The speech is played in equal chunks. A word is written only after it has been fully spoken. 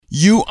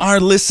You are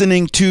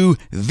listening to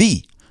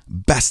the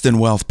Best in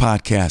Wealth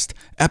podcast,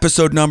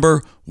 episode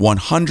number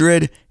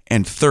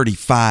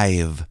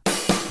 135.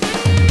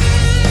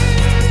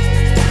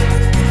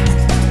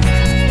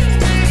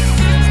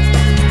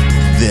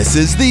 This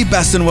is the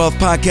Best in Wealth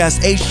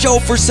podcast, a show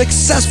for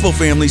successful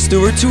family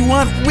stewards who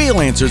want real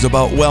answers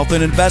about wealth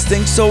and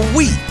investing so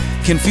we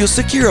can feel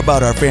secure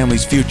about our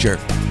family's future.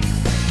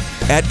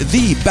 At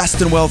the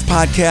Best in Wealth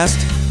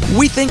podcast,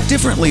 we think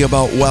differently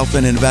about wealth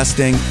and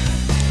investing,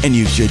 and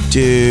you should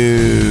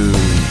too.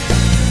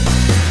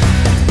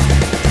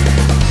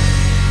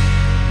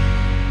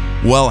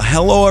 Well,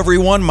 hello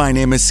everyone. My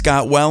name is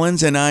Scott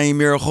Wellens, and I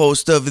am your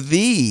host of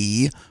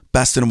the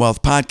Best in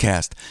Wealth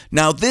podcast.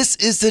 Now, this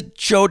is a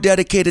show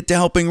dedicated to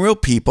helping real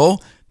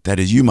people, that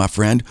is you, my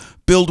friend,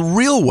 build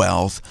real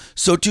wealth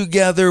so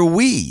together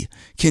we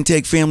can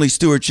take family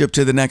stewardship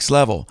to the next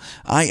level.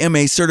 I am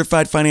a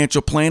certified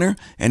financial planner,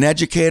 an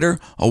educator,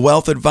 a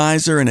wealth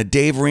advisor, and a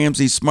Dave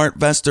Ramsey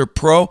SmartVestor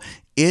Pro.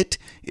 It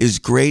is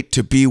great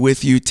to be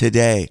with you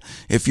today.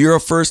 If you're a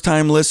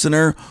first-time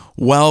listener,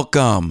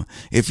 welcome.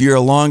 If you're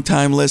a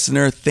long-time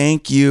listener,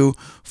 thank you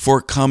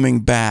for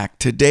coming back.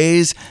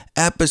 Today's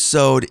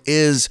episode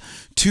is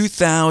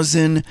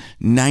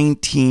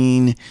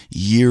 2019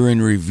 Year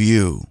in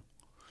Review.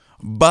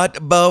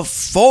 But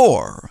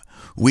before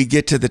we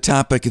get to the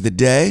topic of the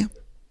day,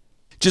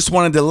 just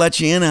wanted to let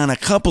you in on a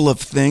couple of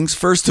things.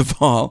 First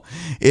of all,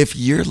 if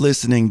you're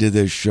listening to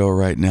this show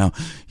right now,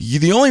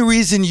 the only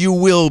reason you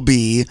will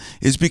be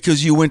is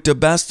because you went to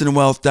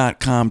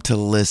bestinwealth.com to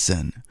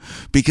listen.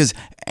 Because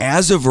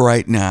as of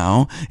right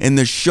now, and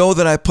the show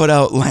that I put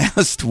out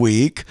last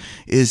week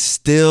is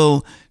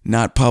still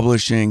not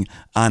publishing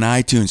on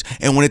iTunes.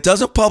 And when it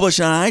doesn't publish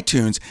on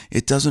iTunes,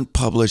 it doesn't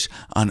publish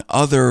on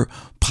other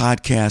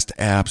podcast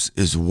apps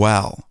as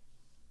well.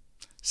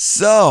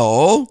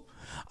 So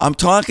I'm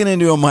talking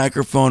into a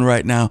microphone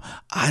right now.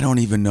 I don't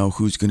even know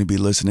who's going to be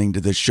listening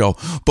to this show,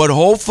 but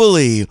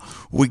hopefully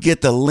we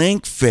get the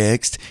link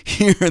fixed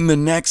here in the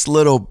next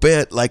little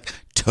bit, like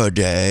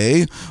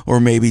today or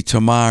maybe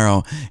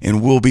tomorrow,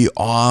 and we'll be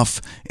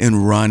off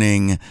and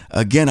running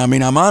again. I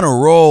mean, I'm on a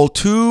roll,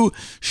 2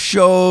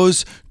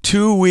 shows,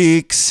 2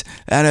 weeks.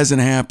 That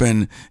hasn't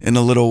happened in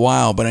a little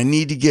while, but I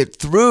need to get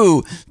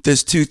through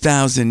this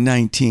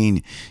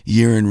 2019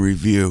 year in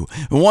review.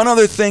 And one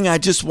other thing I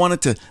just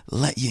wanted to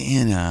let you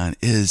in on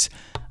is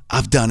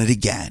I've done it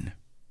again.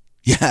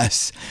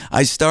 Yes,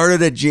 I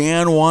started a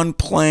Jan 1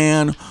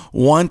 plan.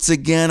 Once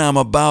again, I'm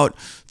about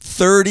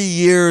 30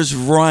 years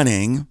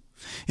running.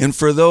 And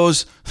for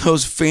those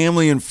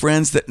family and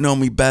friends that know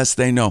me best,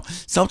 they know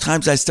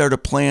sometimes I start a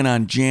plan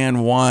on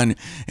Jan 1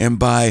 and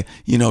by,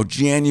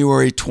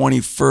 January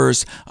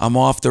 21st, I'm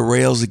off the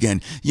rails again.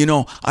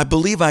 I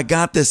believe I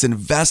got this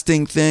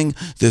investing thing,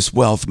 this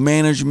wealth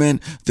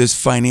management, this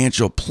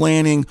financial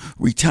planning,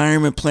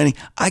 retirement planning.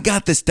 I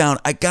got this down.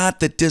 I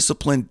got the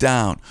discipline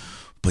down.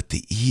 But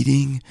the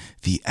eating,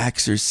 the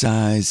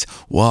exercise,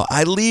 well,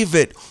 I leave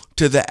it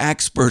to the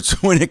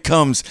experts when it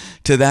comes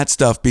to that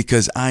stuff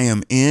because I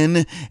am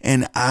in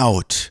and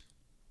out.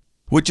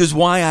 Which is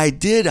why I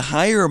did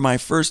hire my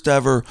first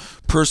ever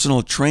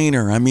personal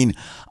trainer. I mean,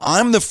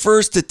 I'm the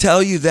first to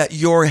tell you that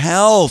your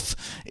health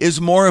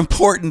is more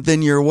important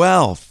than your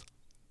wealth,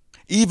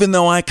 even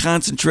though I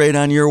concentrate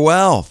on your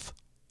wealth.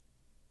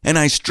 And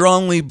I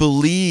strongly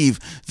believe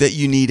that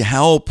you need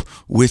help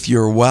with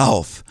your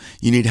wealth.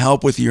 You need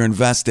help with your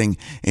investing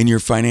and your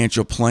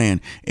financial plan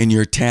and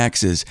your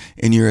taxes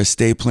and your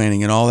estate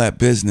planning and all that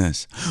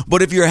business.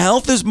 But if your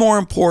health is more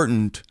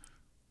important,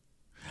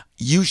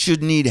 you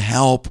should need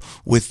help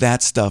with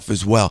that stuff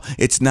as well.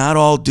 It's not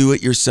all do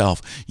it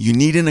yourself. You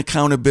need an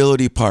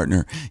accountability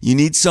partner. You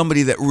need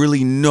somebody that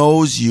really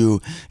knows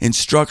you and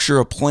structure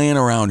a plan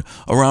around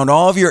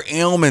all of your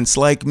ailments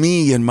like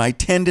me and my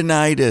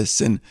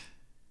tendinitis and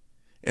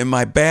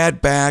my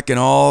bad back and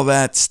all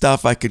that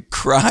stuff I could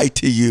cry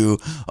to you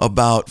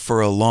about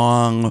for a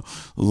long,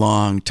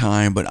 long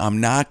time. But I'm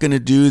not going to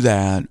do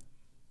that.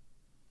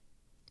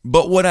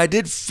 But what I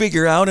did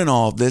figure out in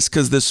all of this,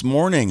 because this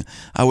morning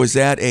I was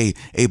at a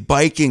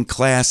biking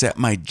class at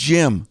my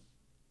gym.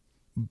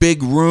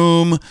 Big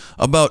room,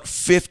 about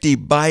 50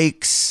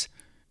 bikes,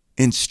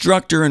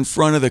 instructor in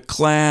front of the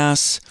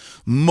class,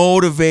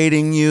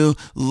 motivating you,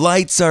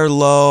 lights are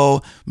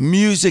low,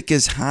 music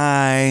is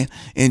high,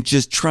 and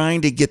just trying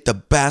to get the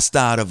best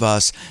out of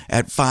us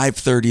at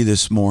 5:30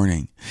 this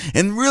morning.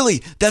 And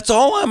really, that's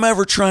all I'm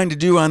ever trying to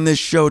do on this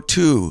show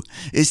too,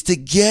 is to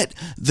get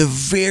the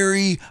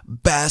very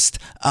best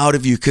out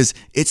of you, because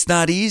it's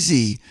not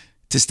easy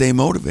to stay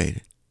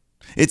motivated.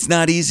 It's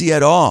not easy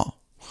at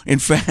all. In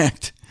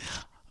fact,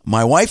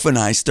 my wife and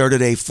I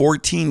started a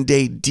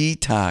 14-day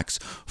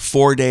detox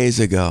 4 days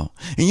ago.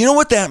 And you know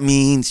what that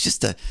means?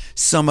 Just to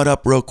sum it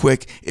up real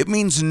quick, it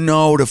means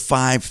no to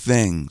 5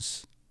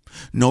 things.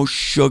 No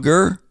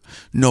sugar,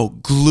 no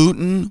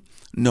gluten,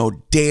 no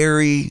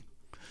dairy,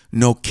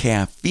 no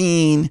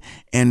caffeine,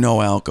 and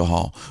no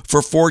alcohol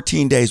for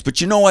 14 days.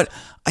 But you know what?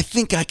 I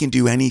think I can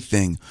do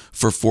anything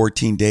for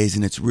 14 days,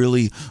 and it's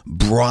really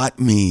brought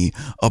me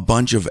a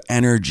bunch of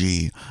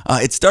energy.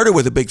 It started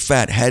with a big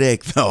fat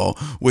headache, though,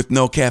 with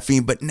no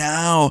caffeine, but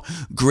now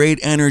great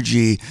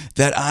energy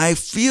that I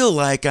feel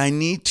like I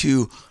need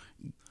to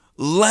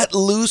let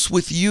loose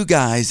with you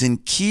guys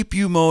and keep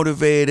you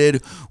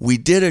motivated. We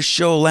did a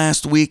show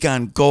last week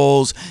on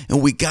goals,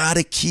 and we got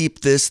to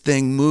keep this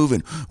thing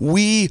moving.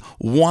 We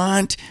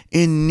want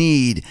and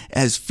need,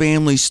 as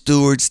family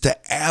stewards, to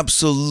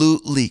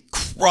absolutely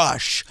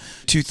crush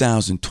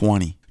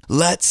 2020.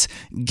 Let's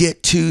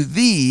get to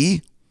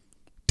the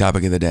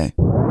topic of the day.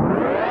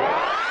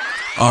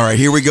 All right,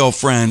 here we go,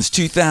 friends.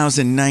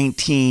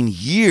 2019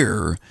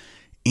 year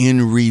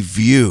in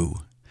review.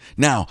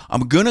 Now,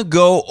 I'm going to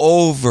go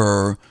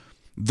over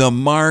the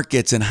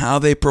markets and how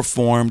they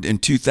performed in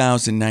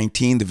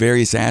 2019, the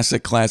various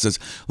asset classes,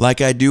 like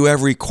I do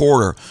every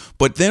quarter.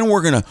 But then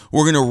we're going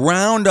to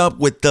round up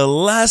with the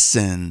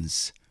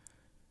lessons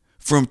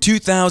from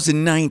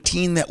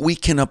 2019 that we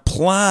can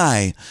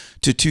apply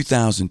to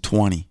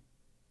 2020.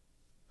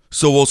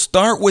 So we'll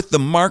start with the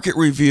market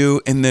review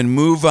and then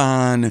move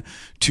on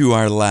to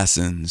our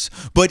lessons.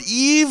 But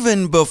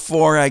even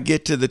before I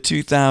get to the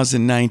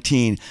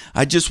 2019,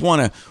 I just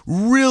want to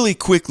really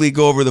quickly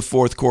go over the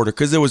fourth quarter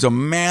because there was a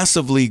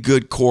massively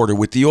good quarter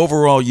with the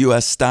overall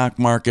U.S. stock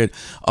market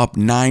up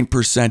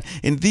 9%.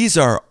 And these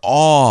are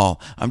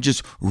all, I'm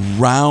just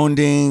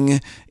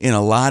rounding in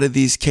a lot of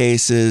these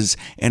cases,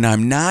 and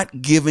I'm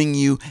not giving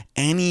you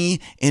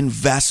any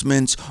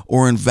investments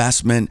or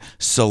investment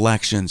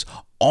selections.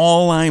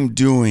 All I'm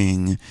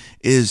doing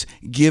is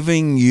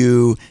giving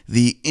you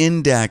the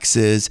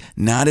indexes,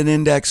 not an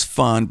index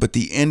fund, but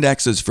the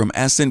indexes from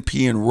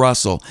S&P and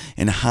Russell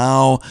and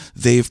how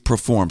they've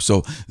performed.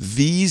 So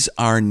these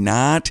are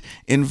not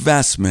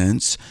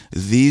investments.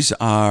 These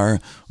are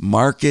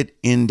market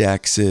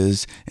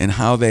indexes and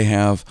how they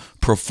have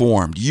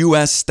performed.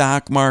 U.S.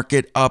 stock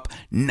market up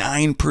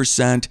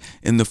 9%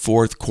 in the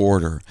fourth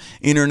quarter.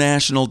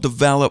 International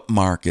developed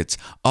markets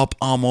up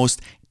almost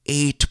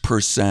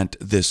 8%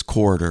 this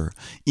quarter.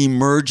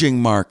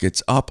 Emerging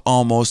markets up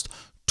almost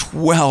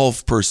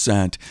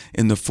 12%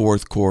 in the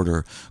fourth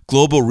quarter.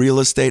 Global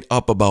real estate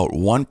up about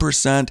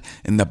 1%,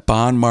 and the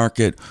bond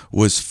market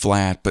was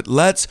flat. But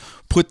let's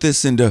put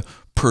this into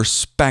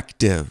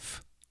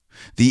perspective.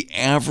 The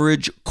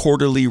average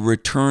quarterly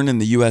return in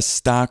the U.S.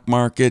 stock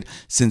market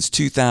since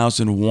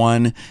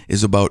 2001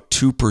 is about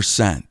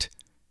 2%,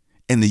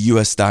 and the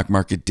U.S. stock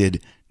market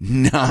did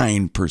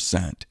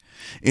 9%.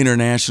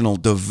 International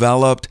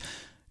developed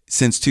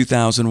since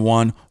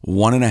 2001,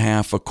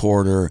 1.5 a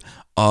quarter,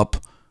 up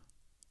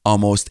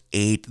almost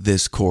 8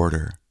 this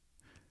quarter.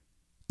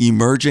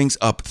 Emerging's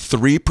up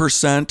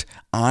 3%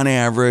 on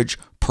average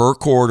per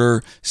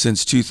quarter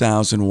since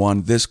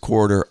 2001. This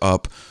quarter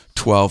up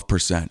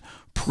 12%.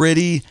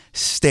 Pretty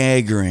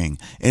staggering.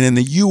 And in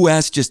the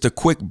U.S., just a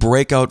quick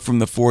breakout from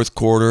the fourth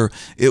quarter.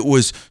 It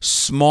was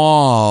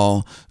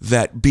small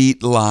that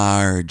beat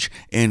large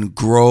and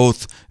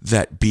growth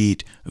that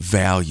beat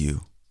value.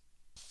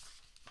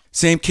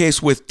 Same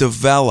case with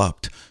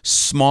developed.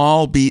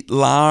 Small beat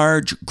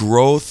large,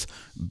 growth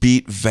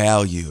beat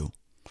value.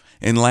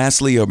 And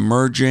lastly,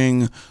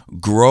 emerging,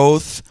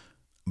 growth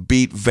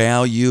beat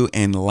value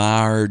and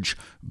large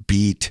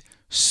beat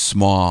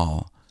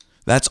small.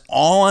 That's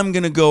all I'm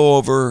going to go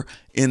over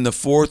in the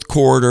fourth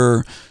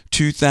quarter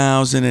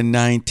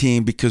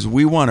 2019 because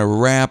we want to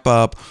wrap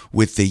up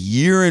with the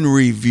year in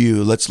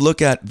review. Let's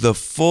look at the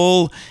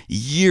full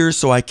year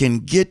so I can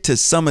get to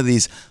some of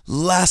these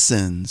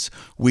lessons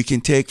we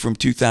can take from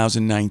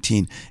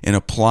 2019 and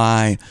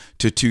apply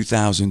to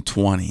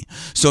 2020.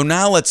 So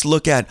now let's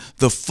look at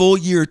the full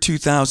year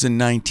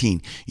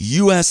 2019.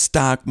 U.S.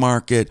 stock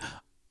market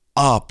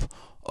up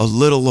a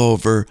little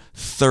over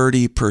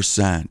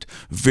 30%.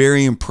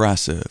 Very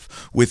impressive.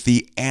 With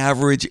the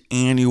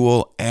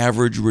annual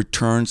average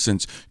return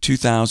since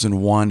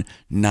 2001,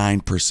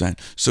 9%.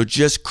 So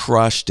just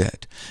crushed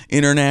it.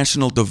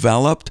 International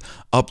developed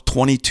up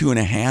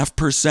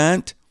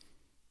 22.5%.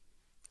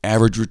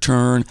 Average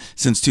return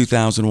since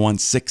 2001,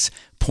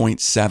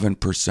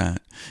 6.7%.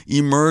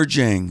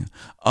 Emerging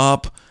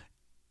up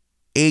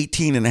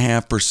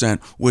 18.5%,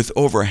 with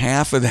over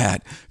half of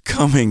that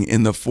coming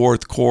in the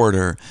fourth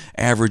quarter.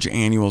 Average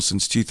annual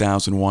since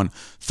 2001,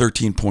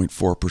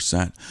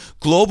 13.4%.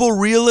 Global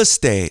real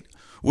estate,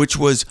 which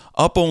was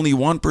up only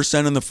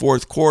 1% in the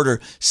fourth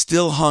quarter,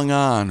 still hung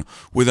on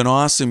with an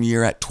awesome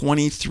year at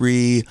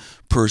 23%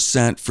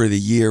 for the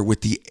year,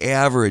 with the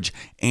average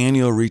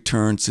annual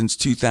return since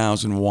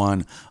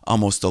 2001,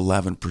 almost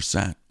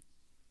 11%.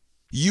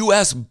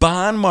 U.S.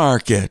 bond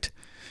market,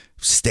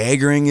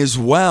 staggering as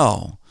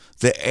well.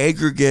 The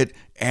aggregate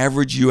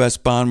average U.S.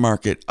 bond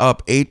market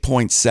up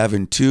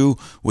 8.72,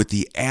 with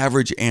the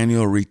average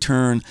annual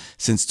return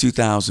since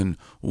 2001,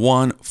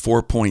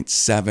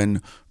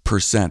 4.7%.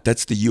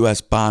 That's the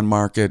U.S. bond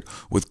market,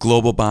 with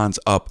global bonds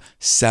up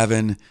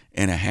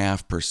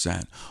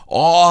 7.5%.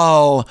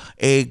 All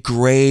a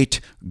great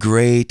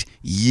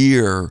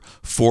year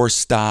for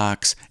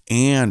stocks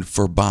and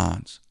for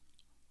bonds.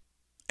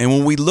 And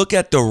when we look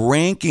at the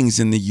rankings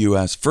in the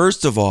U.S.,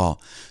 first of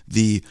all,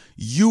 the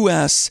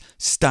U.S.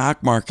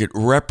 stock market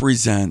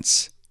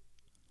represents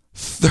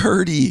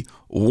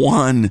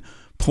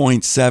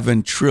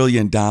 $31.7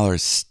 trillion,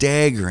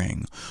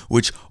 staggering,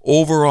 which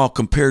overall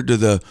compared to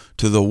the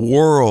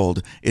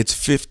world, it's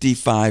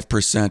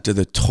 55% of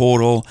the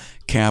total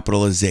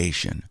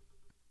capitalization.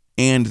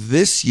 And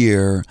this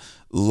year,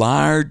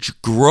 large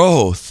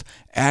growth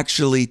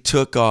actually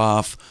took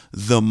off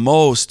the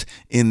most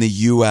in the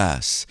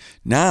U.S.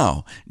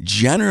 Now,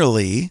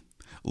 generally,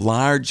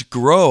 large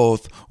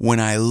growth, when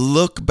I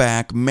look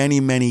back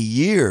many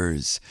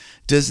years,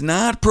 does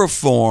not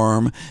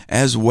perform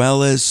as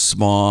well as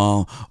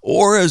small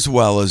or as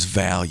well as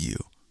value.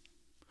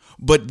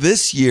 But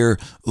this year,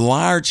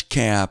 large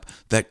cap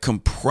that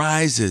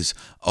comprises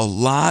a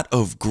lot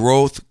of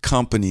growth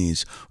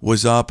companies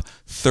was up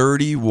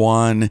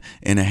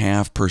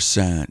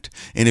 31.5%.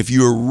 And if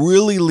you're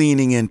really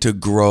leaning into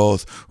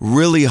growth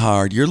really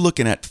hard, you're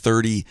looking at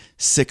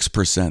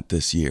 36%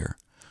 this year,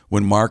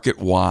 when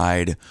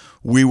market-wide,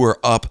 we were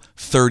up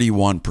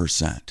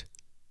 31%.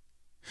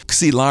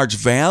 See, large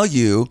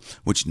value,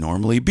 which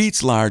normally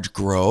beats large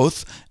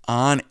growth,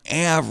 on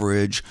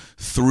average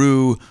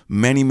through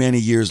many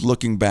years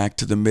looking back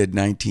to the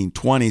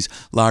mid-1920s,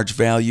 large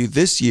value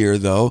this year,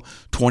 though,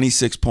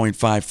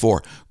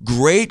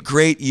 26.54.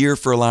 Great year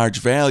for large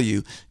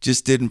value,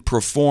 just didn't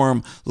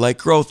perform like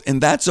growth, and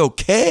that's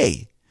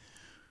okay.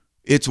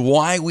 It's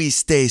why we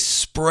stay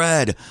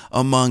spread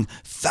among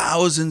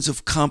thousands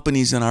of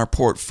companies in our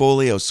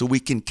portfolio so we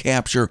can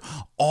capture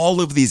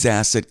all of these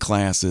asset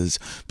classes,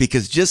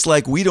 because just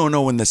like we don't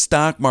know when the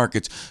stock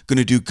market's going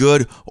to do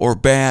good or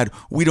bad,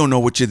 we don't know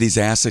which of these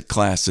asset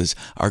classes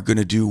are going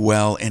to do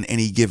well in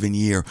any given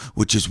year,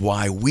 which is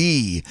why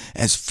we,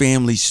 as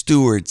family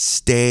stewards,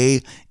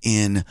 stay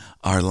in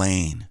our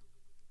lane.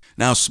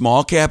 Now,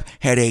 small cap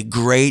had a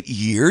great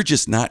year,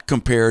 just not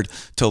compared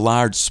to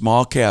large.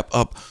 Small cap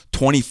up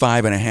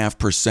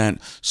 25.5%.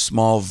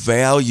 Small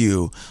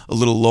value a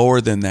little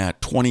lower than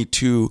that,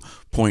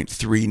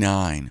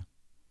 22.39.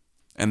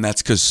 And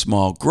that's because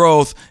small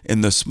growth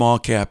in the small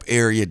cap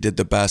area did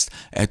the best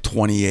at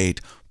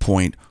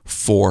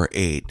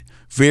 28.48.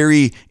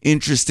 Very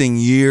interesting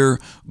year.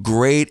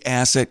 Great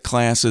asset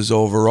classes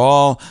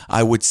overall.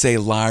 I would say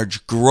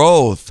large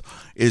growth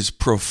is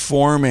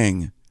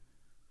performing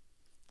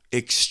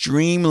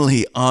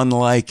extremely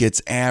unlike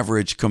its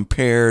average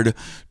compared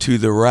to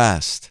the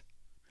rest.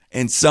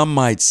 And some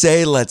might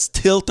say, let's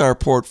tilt our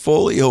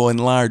portfolio in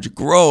large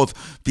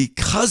growth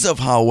because of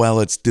how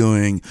well it's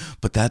doing.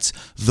 But that's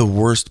the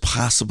worst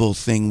possible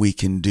thing we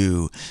can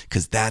do,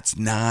 because that's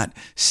not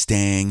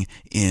staying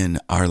in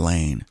our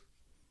lane.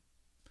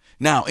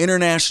 Now,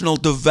 international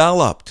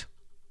developed.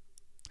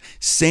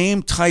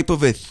 Same type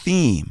of a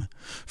theme.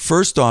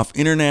 First off,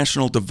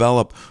 international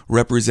developed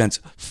represents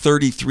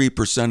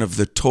 33% of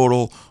the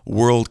total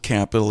world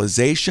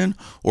capitalization,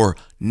 or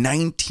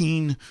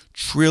 $19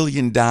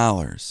 trillion.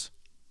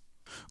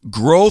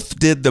 Growth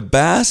did the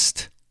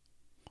best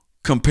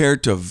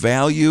compared to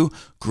value.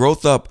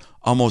 Growth up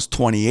almost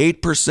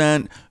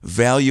 28%,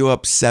 value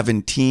up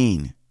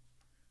 17%.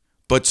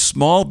 But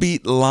small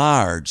beat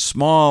large.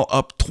 Small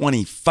up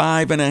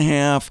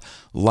 25.5%,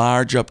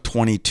 large up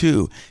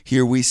 22%.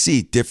 Here we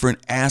see different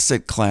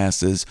asset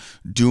classes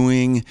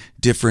doing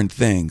different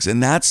things.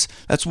 And that's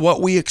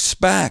what we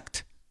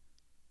expect.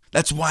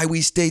 That's why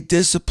we stay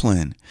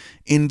disciplined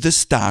in the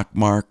stock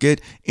market,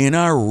 in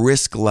our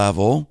risk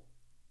level,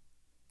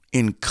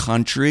 in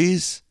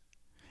countries,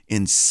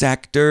 in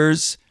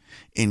sectors,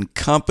 in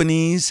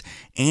companies,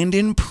 and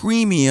in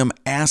premium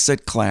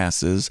asset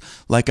classes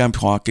like I'm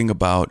talking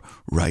about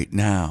right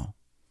now.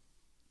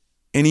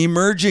 In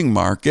emerging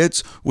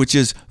markets, which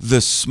is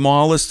the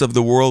smallest of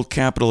the world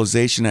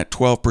capitalization at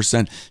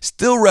 12%,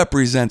 still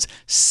represents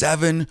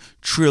 $7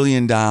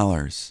 trillion.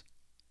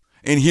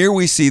 And here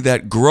we see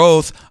that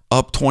growth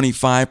up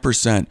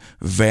 25%,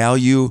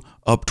 value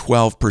up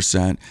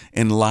 12%,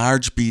 and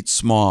large beats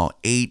small,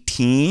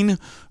 18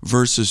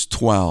 versus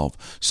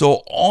 12.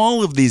 So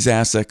all of these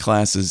asset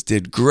classes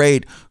did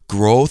great,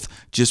 growth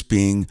just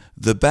being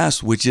the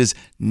best, which is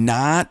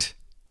not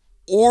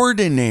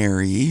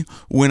ordinary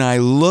when I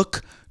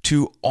look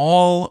to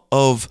all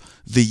of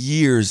the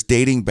years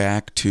dating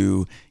back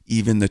to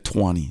even the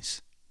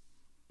 20s.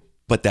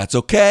 But that's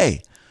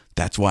okay.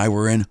 That's why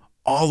we're in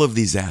all of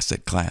these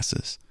asset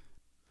classes.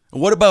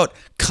 What about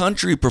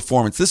country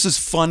performance? This is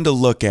fun to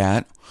look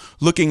at.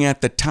 Looking at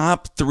the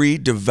top 3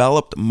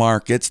 developed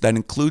markets, that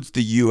includes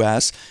the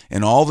U.S.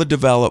 and all the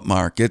developed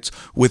markets,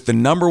 with the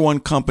number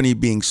 1 company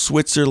being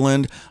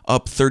Switzerland,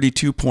 up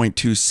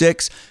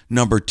 32.26,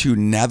 number 2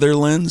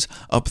 Netherlands,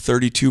 up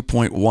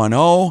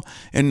 32.10,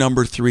 and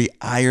number 3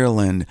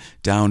 Ireland,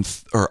 up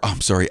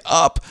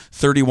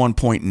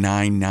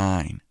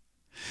 31.99.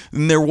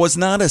 And there was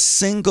not a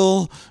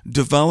single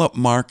developed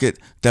market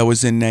that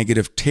was in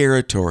negative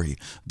territory.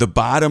 The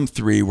bottom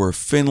three were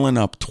Finland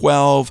up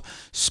 12,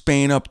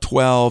 Spain up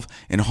 12,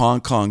 and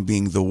Hong Kong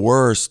being the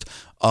worst,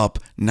 up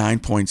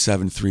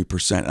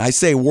 9.73%. I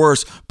say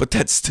worse, but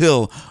that's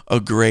still a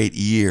great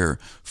year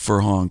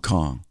for Hong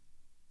Kong,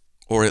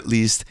 or at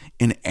least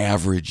an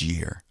average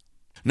year.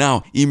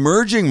 Now,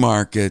 emerging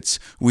markets,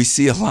 we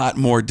see a lot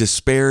more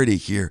disparity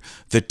here.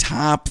 The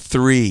top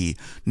three,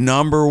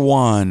 number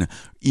one,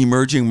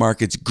 emerging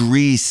markets,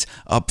 Greece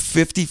up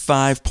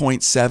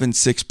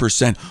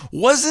 55.76%.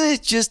 Wasn't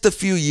it just a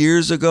few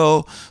years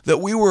ago that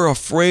we were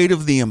afraid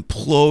of the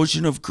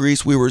implosion of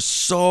Greece? We were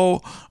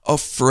so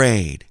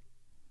afraid.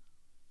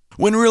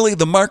 When really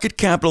the market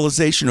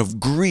capitalization of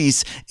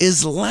Greece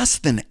is less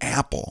than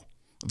Apple,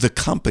 the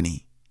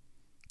company.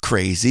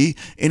 Crazy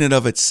in and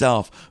of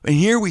itself. And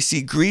here we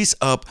see Greece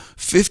up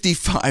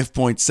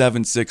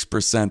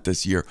 55.76%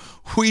 this year.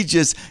 We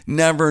just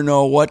never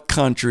know what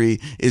country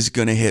is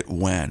going to hit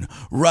when.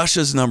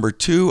 Russia's number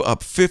 2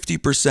 up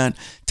 50%.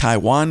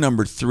 Taiwan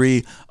number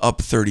 3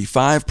 up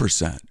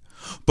 35%.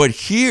 But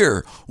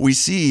here we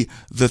see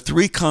the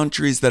three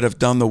countries that have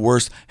done the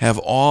worst have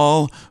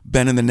all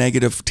been in the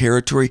negative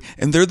territory,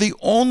 and they're the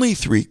only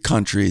three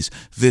countries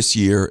this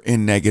year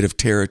in negative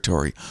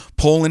territory.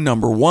 Poland,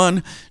 number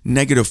 1,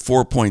 negative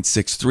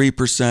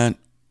 4.63%,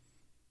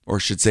 or I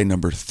should say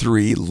number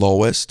 3,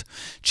 lowest.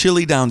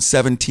 Chile down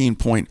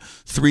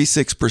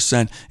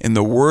 17.36%, and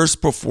the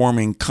worst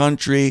performing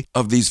country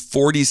of these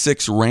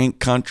 46 ranked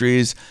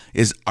countries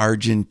is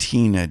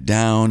Argentina,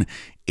 down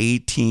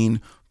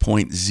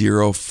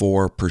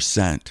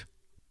 18.04%.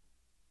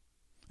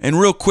 And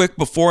real quick,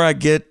 before I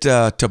get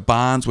to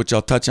bonds, which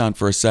I'll touch on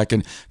for a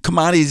second,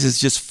 commodities is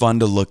just fun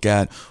to look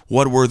at.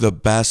 What were the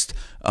best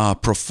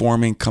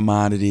performing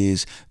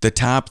commodities? The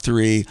top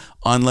three,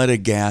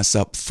 unleaded gas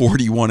up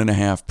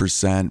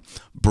 41.5%,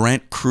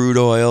 Brent crude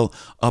oil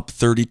up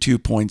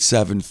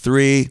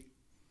 32.73%,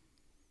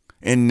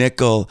 and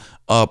nickel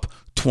up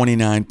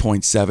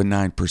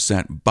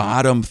 29.79%.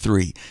 Bottom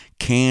three,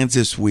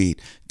 Kansas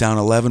wheat down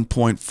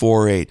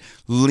 11.48%.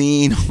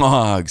 Lean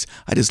hogs,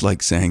 I just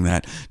like saying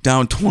that,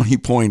 down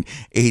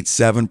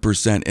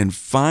 20.87%. And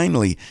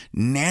finally,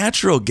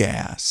 natural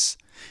gas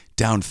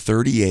down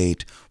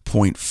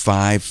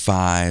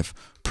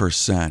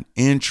 38.55%.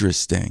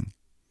 Interesting.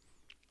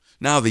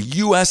 Now, the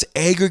U.S.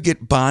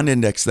 aggregate bond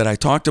index that I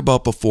talked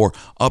about before,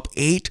 up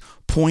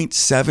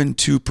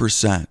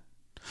 8.72%.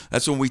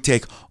 That's when we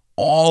take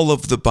all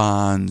of the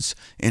bonds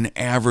and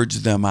average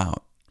them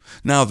out.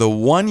 Now, the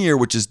 1 year,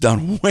 which is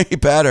done way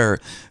better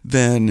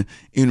than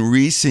in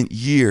recent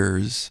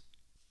years,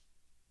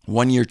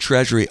 1 year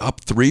Treasury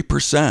up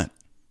 3%,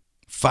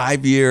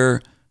 5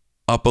 year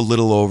up a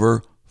little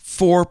over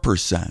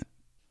 4%.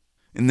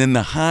 And then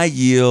the high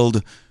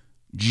yield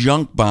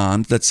junk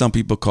bonds, that some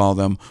people call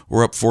them,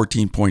 were up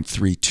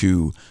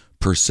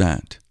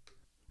 14.32%.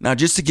 Now,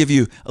 just to give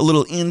you a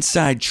little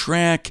inside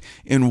track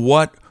in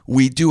what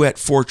we do at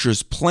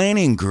Fortress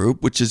Planning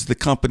Group, which is the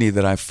company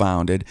that I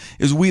founded,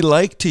 is we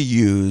like to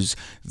use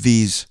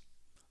these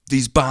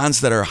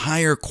bonds that are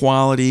higher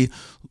quality,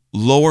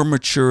 lower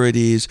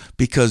maturities,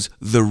 because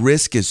the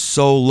risk is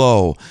so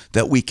low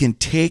that we can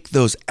take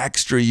those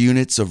extra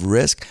units of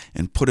risk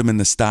and put them in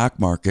the stock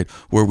market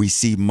where we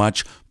see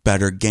much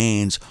better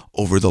gains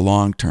over the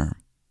long term.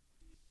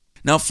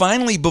 Now,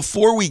 finally,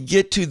 before we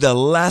get to the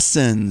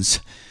lessons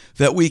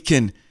that we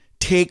can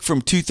take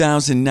from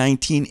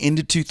 2019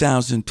 into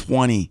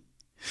 2020,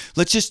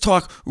 let's just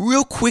talk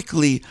real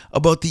quickly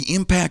about the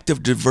impact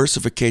of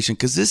diversification,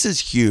 because this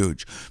is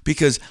huge.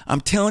 Because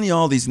I'm telling you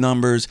all these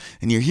numbers,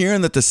 and you're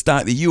hearing that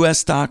the U.S.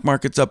 stock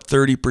market's up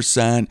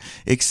 30%,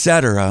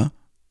 etc.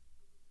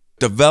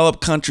 Developed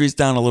countries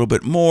down a little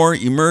bit more,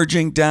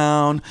 emerging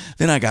down.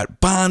 Then I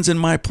got bonds in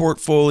my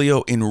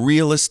portfolio, in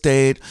real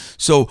estate.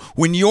 So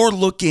when you're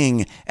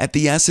looking at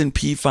the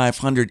S&P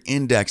 500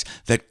 index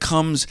that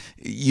comes,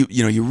 you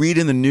read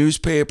in the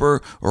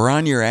newspaper or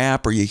on your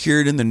app, or you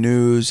hear it in the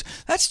news,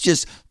 that's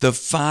just the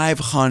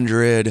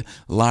 500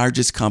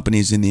 largest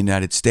companies in the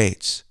United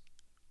States.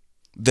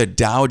 The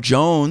Dow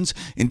Jones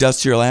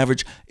Industrial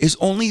Average is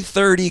only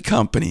 30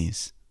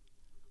 companies.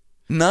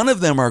 None of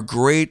them are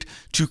great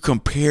to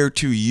compare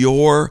to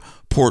your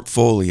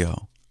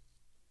portfolio.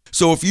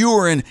 So if you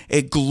were in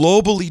a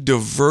globally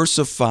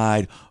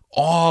diversified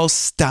all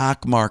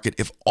stock market,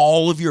 if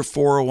all of your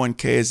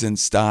 401k is in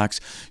stocks,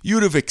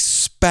 you'd have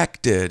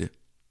expected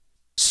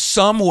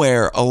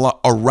somewhere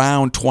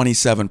around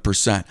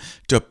 27%,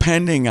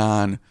 depending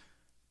on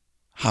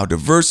how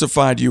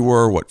diversified you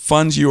were, what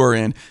funds you were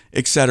in,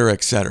 et cetera,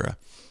 et cetera.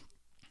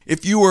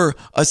 If you were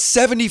a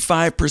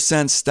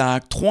 75%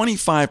 stock,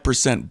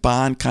 25%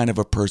 bond kind of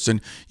a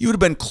person, you would have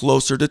been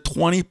closer to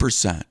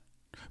 20%,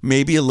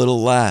 maybe a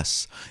little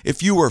less.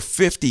 If you were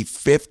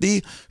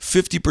 50-50,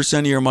 50%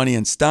 of your money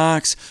in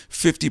stocks,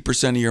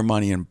 50% of your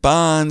money in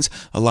bonds,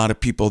 a lot of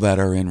people that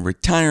are in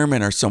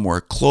retirement are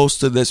somewhere close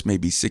to this,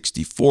 maybe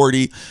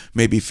 60-40,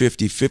 maybe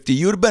 50-50,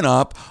 you would have been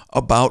up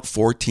about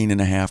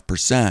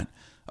 14.5%.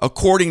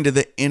 according to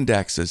the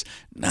indexes,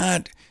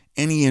 not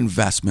any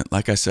investment,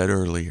 like I said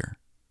earlier.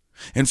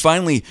 And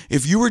finally,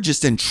 if you were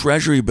just in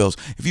treasury bills,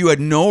 if you had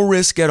no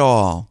risk at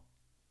all,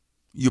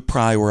 you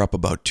probably were up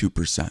about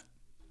 2%.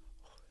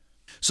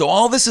 So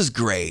all this is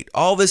great.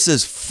 All this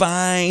is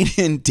fine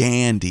and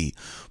dandy.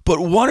 But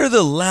what are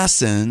the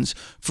lessons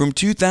from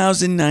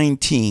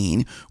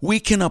 2019 we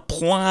can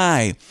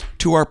apply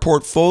to our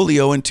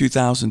portfolio in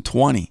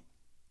 2020?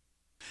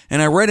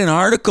 And I read an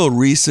article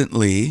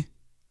recently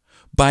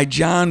by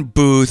John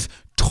Booth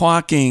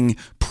talking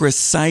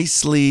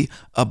precisely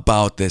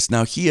about this.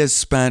 Now, he has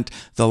spent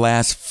the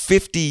last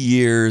 50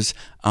 years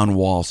on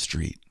Wall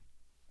Street.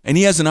 And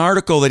he has an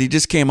article that he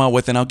just came out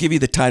with, and I'll give you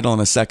the title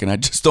in a second. I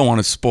just don't want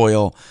to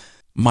spoil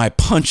my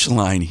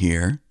punchline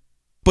here.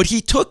 But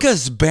he took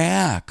us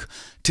back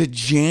to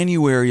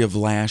January of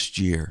last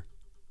year.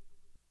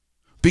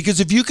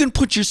 Because if you can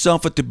put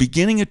yourself at the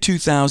beginning of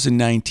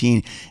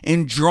 2019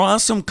 and draw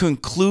some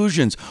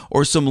conclusions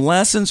or some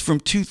lessons from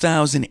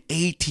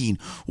 2018,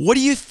 what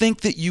do you think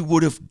that you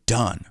would have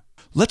done?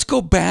 Let's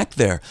go back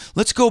there.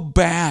 Let's go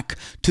back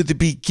to the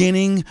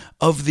beginning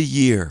of the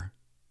year.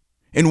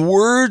 And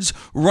words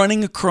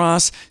running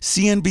across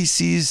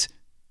CNBC's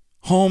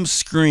home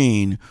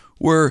screen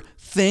were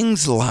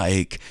things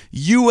like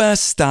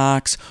U.S.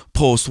 stocks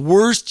post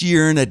worst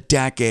year in a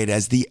decade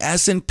as the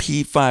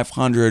S&P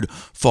 500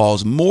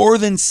 falls more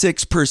than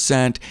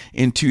 6%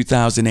 in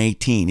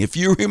 2018. If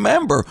you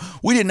remember,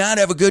 we did not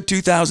have a good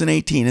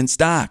 2018 in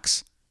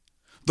stocks.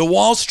 The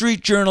Wall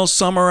Street Journal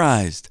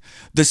summarized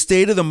the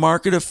state of the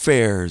market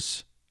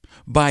affairs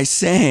by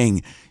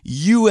saying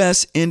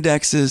U.S.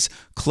 indexes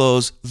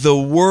close the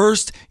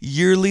worst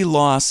yearly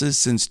losses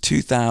since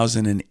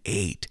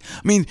 2008. I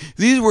mean,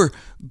 these were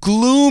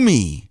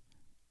gloomy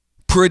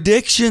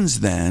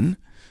predictions then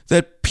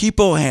that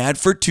people had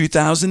for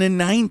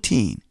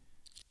 2019.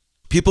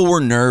 People were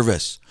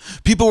nervous.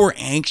 People were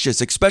anxious,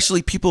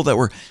 especially people that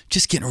were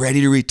just getting ready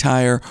to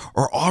retire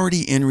or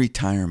already in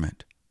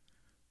retirement.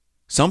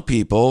 Some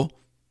people,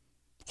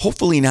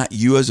 hopefully not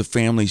you as a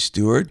family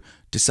steward,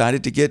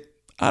 decided to get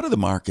out of the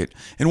market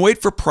and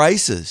wait for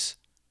prices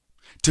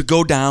to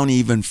go down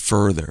even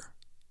further.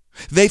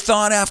 They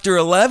thought after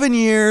 11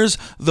 years,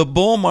 the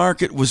bull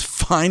market was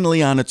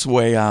finally on its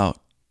way out.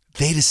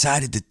 They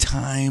decided to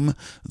time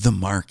the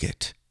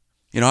market.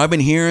 You know, I've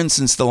been hearing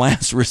since the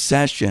last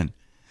recession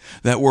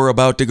that we're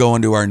about to go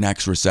into our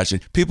next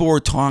recession. People were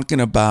talking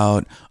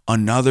about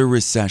another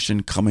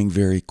recession coming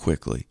very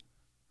quickly.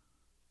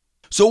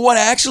 So what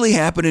actually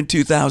happened in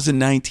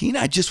 2019?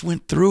 I just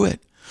went through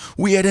it.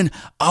 We had an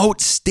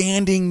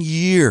outstanding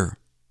year.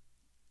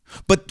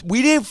 But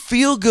we didn't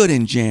feel good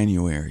in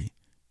January,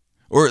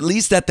 or at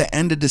least at the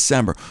end of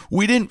December.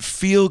 We didn't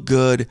feel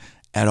good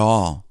at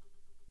all.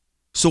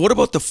 So what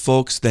about the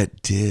folks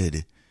that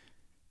did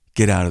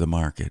get out of the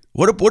market?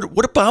 What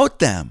about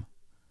them?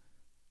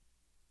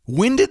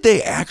 When did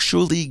they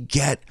actually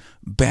get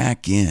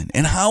back in?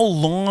 And how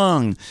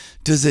long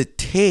does it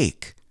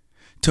take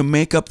to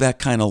make up that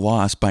kind of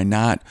loss by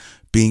not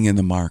being in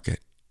the market?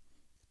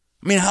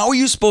 I mean, how are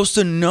you supposed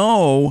to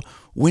know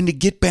when to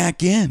get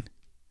back in?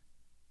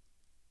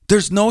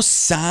 There's no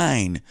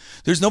sign.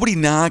 There's nobody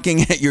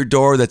knocking at your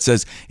door that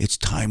says it's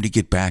time to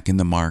get back in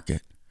the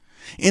market.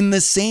 And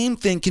the same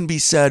thing can be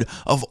said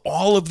of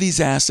all of these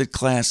asset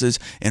classes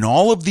and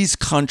all of these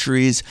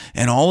countries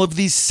and all of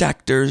these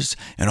sectors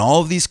and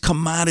all of these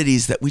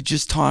commodities that we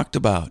just talked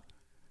about.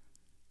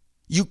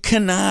 You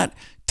cannot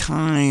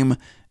time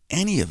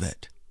any of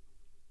it.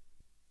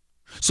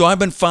 So I've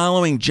been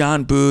following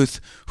John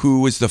Booth,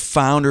 who was the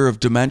founder of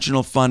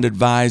Dimensional Fund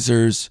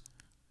Advisors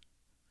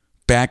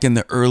back in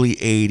the early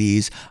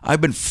 80s.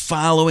 I've been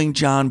following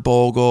John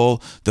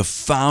Bogle, the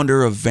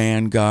founder of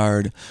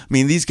Vanguard. I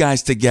mean, these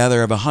guys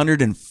together have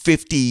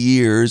 150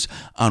 years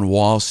on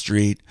Wall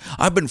Street.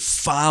 I've been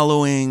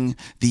following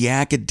the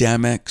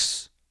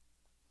academics,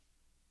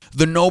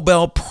 the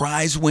Nobel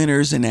Prize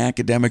winners in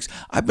academics.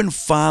 I've been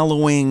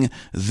following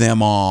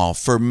them all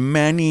for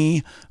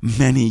many,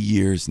 many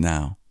years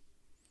now.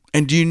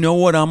 And do you know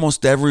what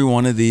almost every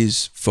one of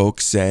these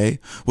folks say,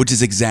 which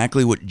is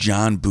exactly what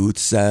John Booth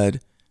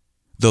said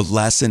the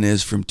lesson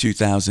is from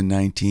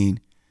 2019?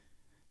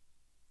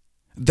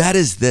 That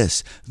is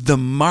this: the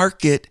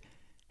market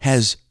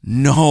has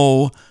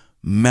no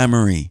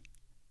memory.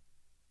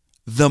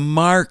 The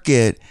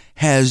market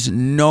has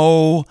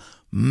no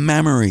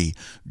memory.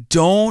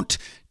 Don't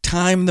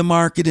time the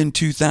market in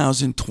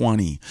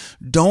 2020.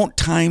 Don't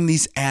time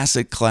these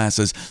asset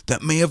classes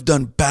that may have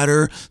done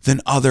better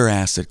than other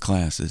asset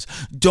classes.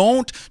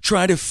 Don't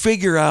try to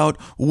figure out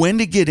when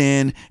to get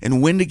in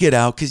and when to get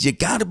out, because you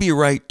got to be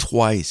right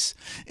twice.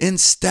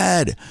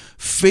 Instead,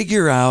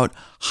 figure out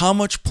how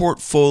much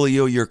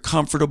portfolio you're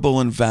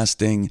comfortable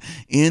investing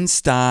in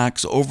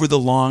stocks over the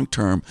long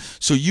term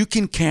so you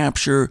can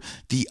capture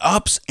the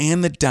ups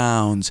and the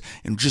downs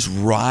and just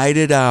ride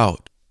it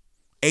out.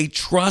 A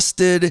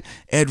trusted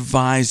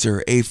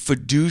advisor, a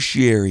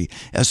fiduciary,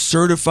 a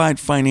certified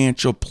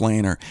financial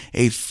planner,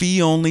 a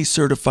fee-only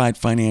certified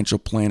financial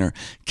planner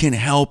can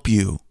help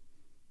you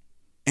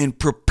and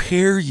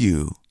prepare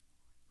you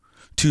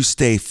to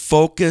stay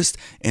focused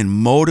and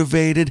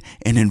motivated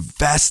and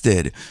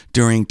invested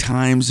during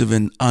times of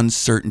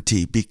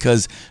uncertainty,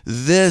 because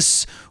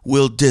this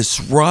will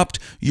disrupt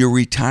your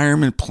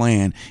retirement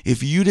plan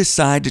if you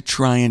decide to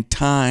try and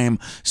time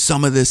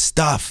some of this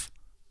stuff.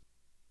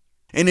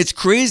 And it's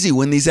crazy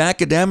when these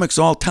academics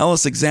all tell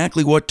us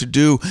exactly what to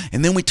do,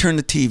 and then we turn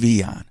the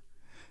TV on,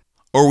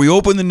 or we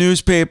open the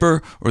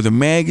newspaper or the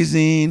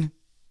magazine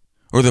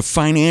or the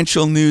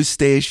financial news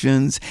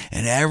stations,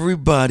 and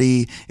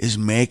everybody is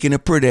making a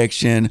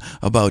prediction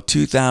about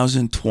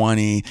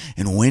 2020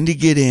 and when to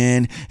get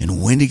in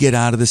and when to get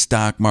out of the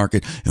stock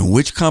market, and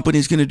which company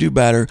is going to do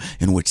better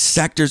and which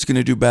sector is going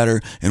to do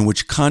better and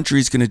which country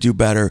is going to do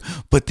better.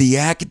 But the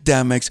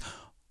academics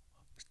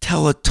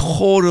tell a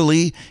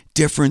totally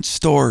different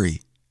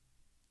story.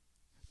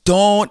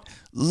 Don't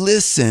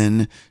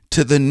listen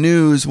to the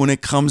news when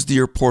it comes to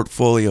your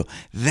portfolio.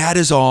 That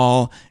is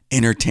all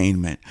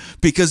entertainment.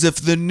 Because if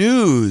the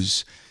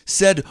news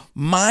said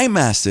my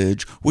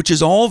message, which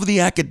is all of the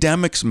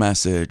academics'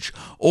 message,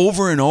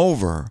 over and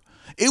over,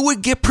 it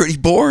would get pretty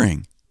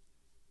boring.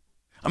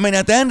 I mean,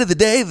 at the end of the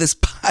day, this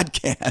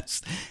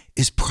podcast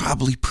is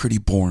probably pretty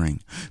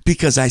boring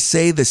because I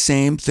say the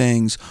same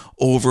things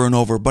over and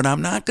over, but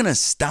I'm not going to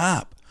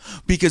stop.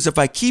 Because if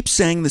I keep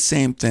saying the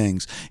same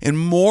things and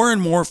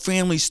more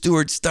family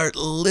stewards start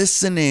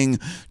listening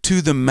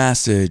to the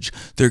message,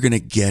 they're going to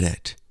get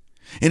it.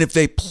 And if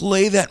they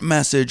play that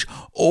message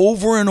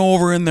over and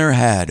over in their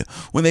head,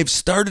 when they've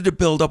started to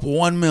build up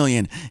 $1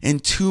 million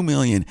and $2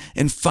 million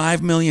and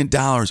 $5 million,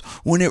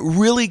 when it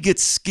really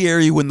gets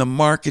scary when the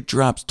market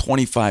drops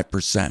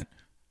 25%,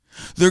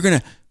 they're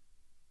going to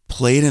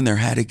play it in their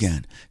head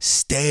again.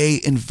 Stay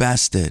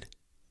invested.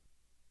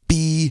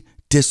 Be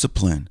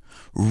disciplined.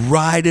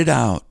 Ride it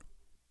out.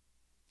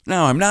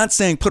 Now, I'm not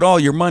saying put all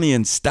your money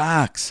in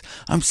stocks.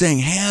 I'm saying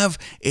have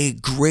a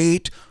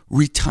great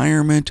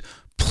retirement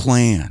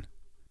plan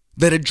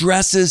that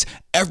addresses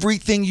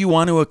everything you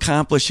want to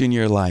accomplish in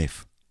your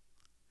life.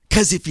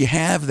 Because if you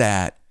have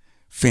that,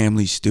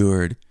 family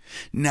steward,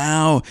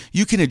 now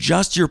you can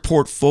adjust your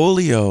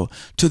portfolio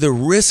to the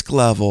risk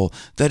level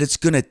that it's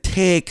going to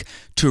take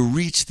to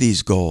reach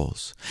these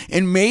goals.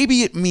 And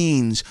maybe it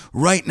means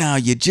right now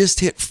you just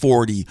hit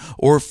 40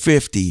 or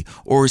 50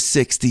 or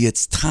 60.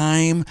 It's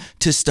time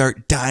to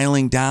start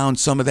dialing down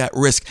some of that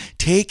risk,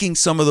 taking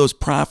some of those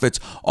profits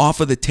off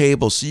of the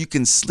table so you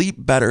can sleep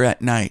better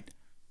at night.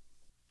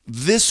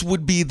 This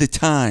would be the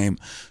time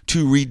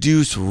to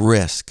reduce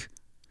risk,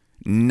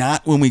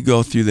 not when we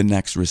go through the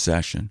next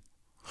recession.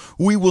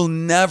 We will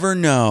never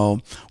know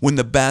when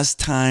the best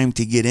time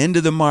to get into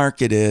the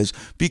market is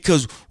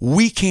because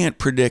we can't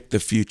predict the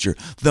future.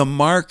 The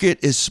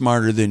market is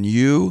smarter than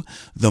you.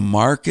 The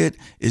market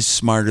is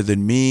smarter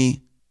than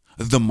me.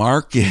 The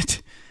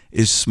market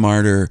is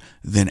smarter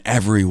than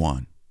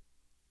everyone.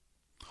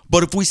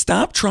 But if we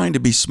stop trying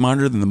to be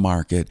smarter than the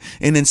market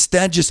and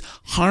instead just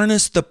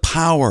harness the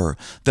power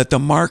that the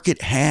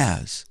market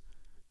has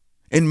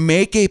and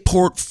make a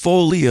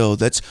portfolio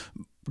that's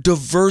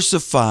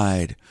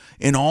diversified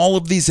in all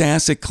of these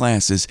asset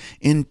classes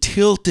and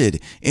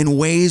tilted in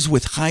ways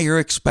with higher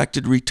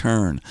expected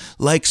return,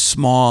 like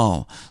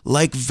small,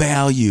 like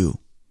value,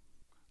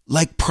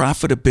 like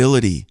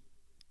profitability,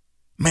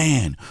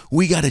 man,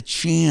 we got a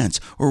chance,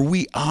 or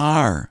we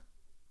are.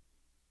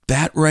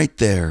 That right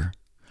there,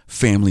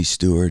 family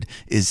steward,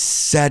 is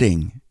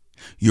setting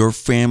your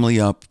family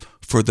up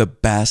for the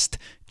best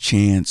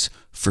chance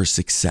for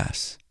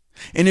success.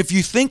 And if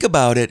you think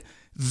about it,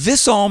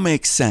 this all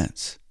makes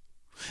sense.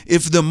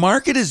 If the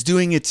market is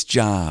doing its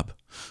job,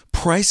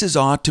 prices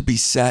ought to be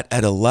set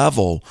at a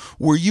level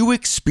where you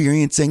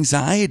experience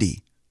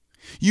anxiety.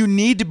 You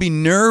need to be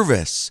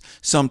nervous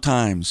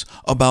sometimes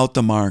about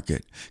the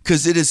market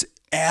because it is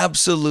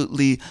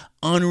absolutely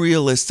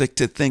unrealistic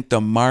to think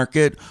the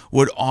market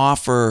would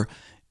offer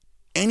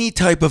any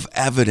type of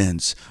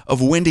evidence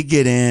of when to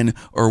get in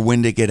or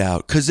when to get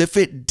out. Because if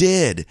it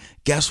did,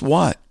 guess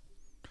what?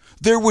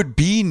 There would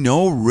be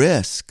no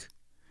risk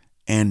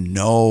and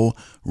no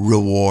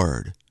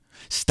reward.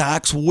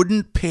 Stocks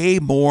wouldn't pay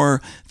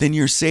more than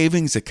your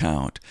savings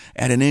account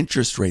at an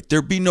interest rate.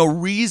 There'd be no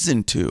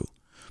reason to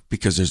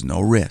because there's no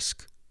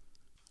risk.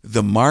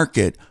 The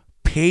market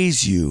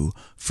pays you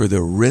for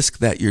the risk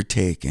that you're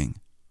taking.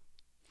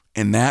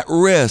 And that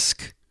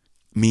risk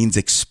means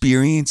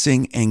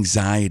experiencing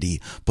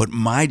anxiety. But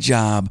my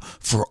job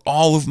for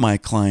all of my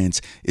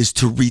clients is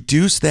to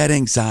reduce that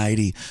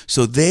anxiety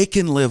so they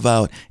can live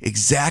out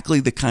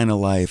exactly the kind of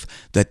life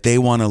that they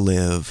want to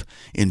live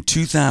in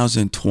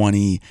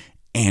 2020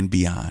 and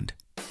beyond.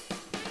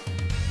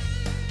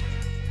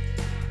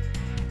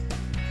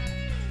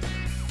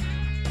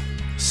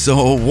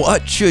 So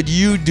what should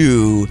you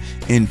do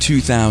in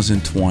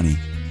 2020?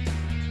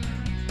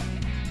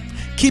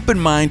 Keep in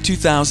mind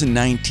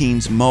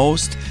 2019's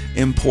most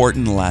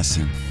important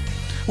lesson,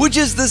 which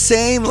is the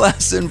same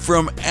lesson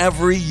from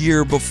every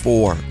year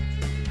before.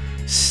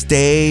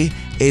 Stay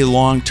a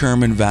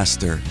long-term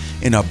investor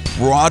in a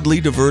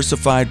broadly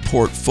diversified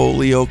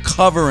portfolio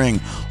covering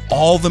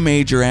all the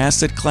major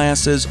asset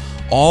classes,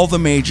 all the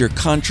major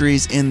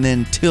countries, and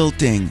then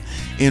tilting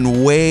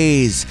in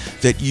ways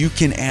that you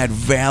can add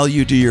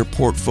value to your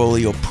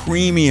portfolio.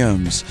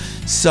 Premiums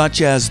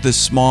such as the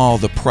small,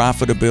 the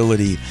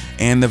profitability,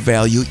 and the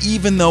value,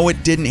 even though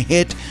it didn't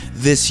hit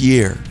this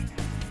year.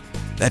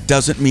 That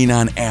doesn't mean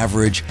on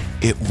average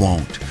it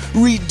won't.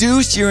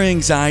 Reduce your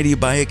anxiety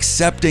by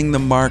accepting the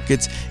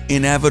market's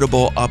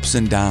inevitable ups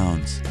and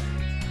downs.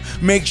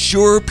 Make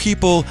sure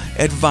people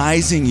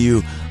advising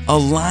you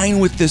align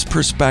with this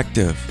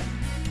perspective.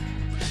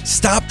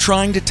 Stop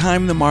trying to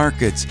time the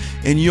markets,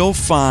 and you'll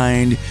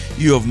find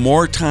you have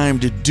more time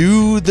to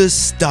do the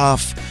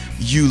stuff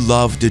you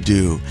love to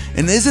do.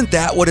 And isn't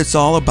that what it's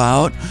all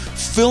about?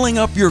 Filling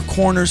up your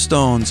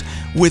cornerstones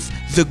with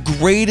the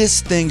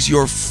greatest things: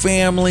 your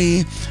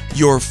family,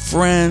 your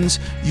friends,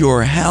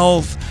 your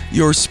health,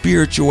 your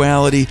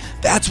spirituality.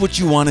 That's what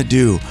you want to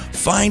do.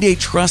 Find a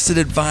trusted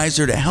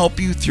advisor to help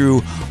you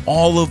through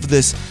all of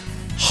this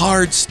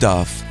hard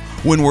stuff.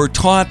 When we're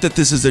taught that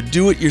this is a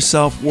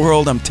do-it-yourself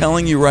world, I'm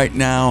telling you right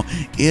now,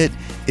 it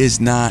is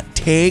not.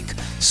 Take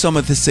some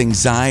of this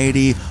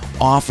anxiety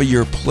off of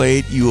your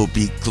plate. You will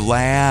be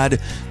glad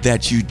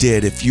that you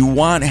did. If you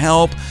want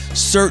help,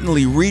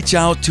 certainly reach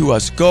out to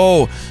us.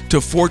 Go to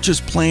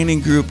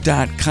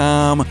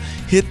fortressplanningroup.com,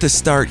 hit the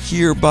Start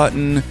Here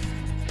button,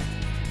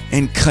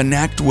 and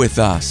connect with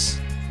us.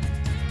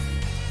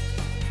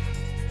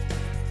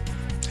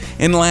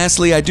 And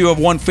lastly, I do have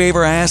one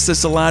favor. I ask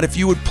this a lot. If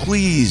you would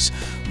please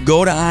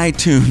go to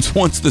iTunes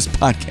once this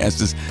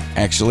podcast is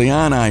actually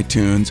on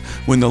iTunes,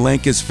 when the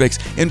link is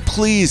fixed, and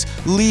please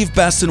leave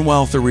Best in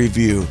Wealth a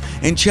review,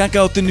 and check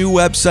out the new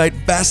website,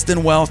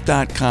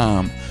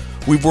 bestinwealth.com.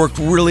 We've worked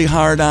really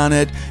hard on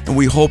it, and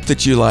we hope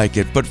that you like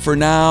it. But for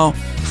now,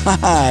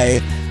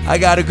 I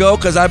gotta go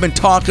because I've been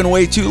talking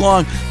way too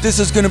long. This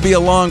is going to be a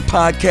long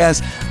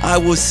podcast. I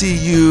will see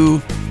you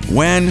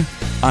when?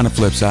 On the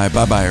flip side.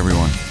 Bye-bye,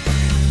 everyone.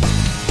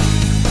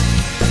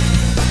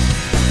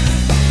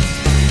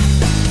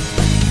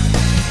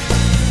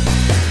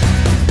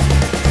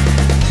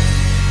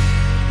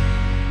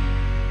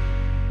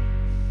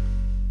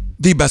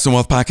 The Best in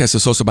Wealth podcast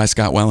is hosted by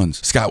Scott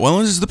Wellens. Scott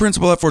Wellens is the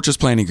principal at Fortress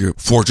Planning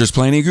Group. Fortress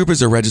Planning Group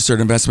is a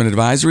registered investment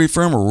advisory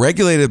firm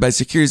regulated by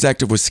Securities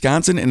Act of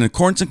Wisconsin in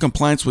accordance and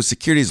compliance with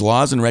securities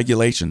laws and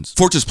regulations.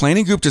 Fortress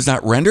Planning Group does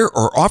not render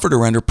or offer to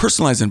render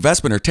personalized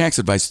investment or tax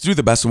advice through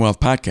the Best in Wealth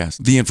podcast.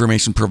 The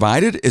information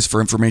provided is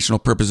for informational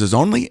purposes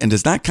only and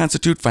does not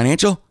constitute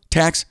financial,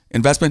 tax,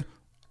 investment,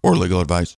 or legal advice.